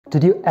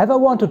Did you ever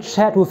want to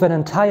chat with an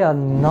entire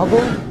novel?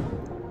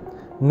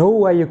 Know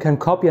where you can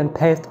copy and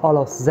paste all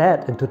of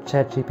that into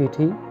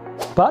ChatGPT?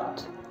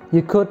 But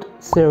you could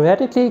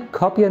theoretically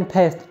copy and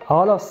paste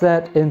all of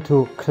that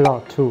into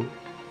Claude 2.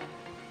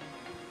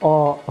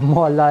 Or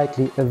more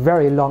likely, a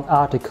very long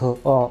article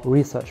or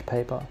research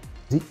paper.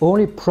 The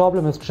only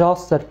problem is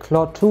just that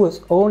Claude 2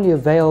 is only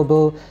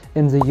available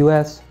in the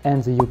US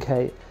and the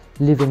UK,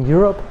 leaving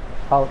Europe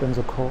out in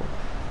the cold.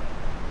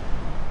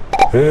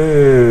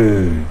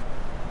 Hey!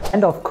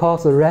 And of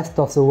course the rest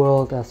of the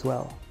world as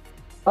well.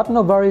 But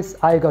no worries,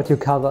 I got you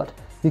covered.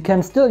 You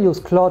can still use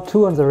Claude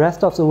 2 in the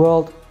rest of the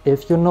world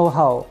if you know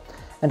how.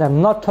 And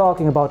I'm not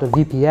talking about a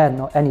VPN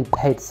or any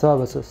paid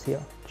services here.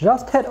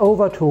 Just head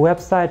over to a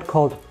website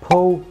called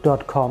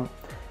po.com.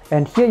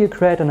 And here you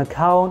create an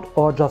account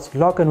or just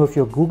log in with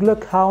your Google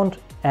account,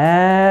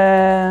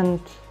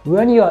 and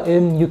when you are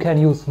in, you can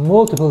use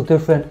multiple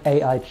different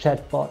AI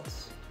chatbots.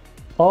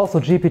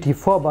 Also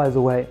GPT-4 by the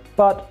way,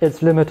 but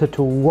it's limited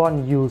to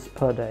 1 use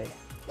per day.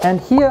 And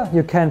here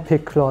you can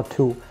pick Claude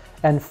 2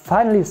 and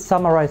finally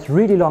summarize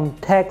really long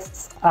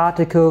texts,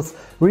 articles,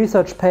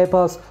 research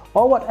papers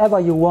or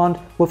whatever you want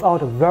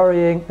without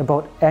worrying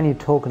about any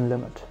token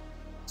limit.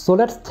 So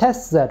let's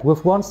test that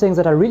with one thing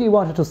that I really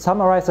wanted to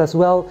summarize as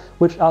well,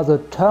 which are the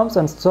terms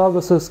and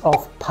services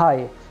of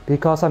Pi,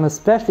 because I'm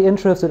especially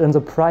interested in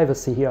the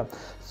privacy here.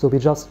 So we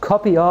just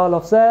copy all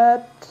of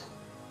that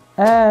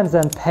and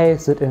then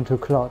paste it into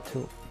Claude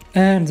 2.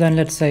 And then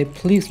let's say,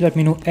 please let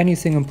me know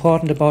anything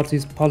important about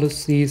these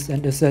policies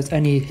and if there's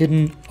any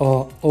hidden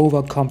or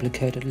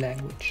overcomplicated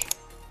language.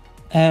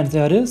 And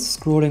there it is,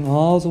 scrolling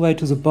all the way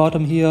to the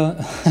bottom here.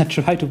 I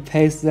try to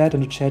paste that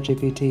into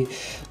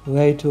ChatGPT,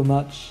 way too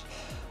much.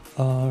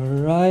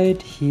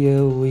 Alright,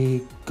 here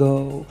we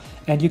go.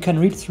 And you can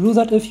read through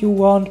that if you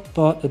want,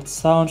 but it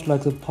sounds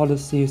like the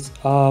policies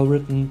are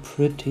written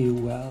pretty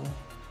well.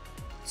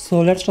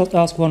 So let's just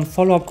ask one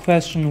follow-up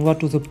question. What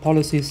do the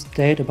policies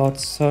state about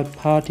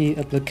third-party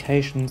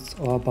applications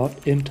or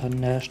about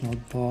international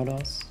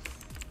borders?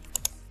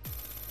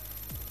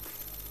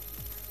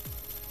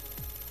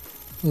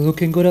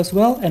 Looking good as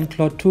well, and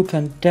Claude 2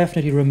 can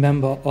definitely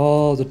remember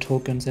all the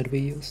tokens that we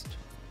used.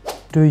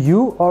 Do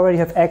you already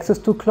have access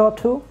to Claude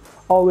 2?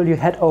 Or will you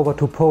head over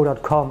to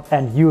po.com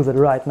and use it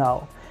right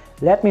now?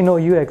 Let me know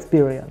your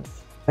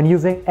experience. When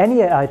using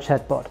any AI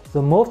chatbot,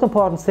 the most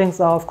important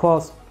things are of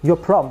course your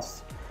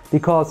prompts,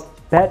 because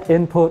bad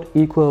input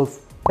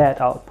equals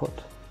bad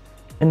output.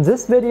 In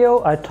this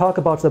video I talk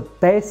about the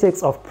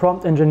basics of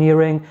prompt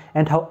engineering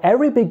and how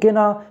every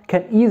beginner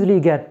can easily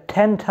get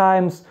 10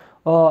 times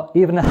or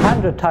even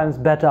 100 times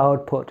better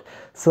output.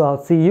 So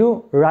I'll see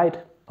you right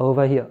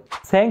over here.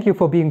 Thank you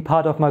for being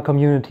part of my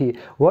community.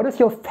 What is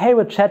your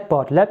favorite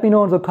chatbot? Let me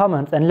know in the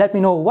comments and let me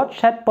know what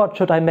chatbot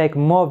should I make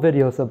more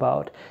videos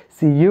about.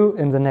 See you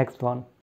in the next one.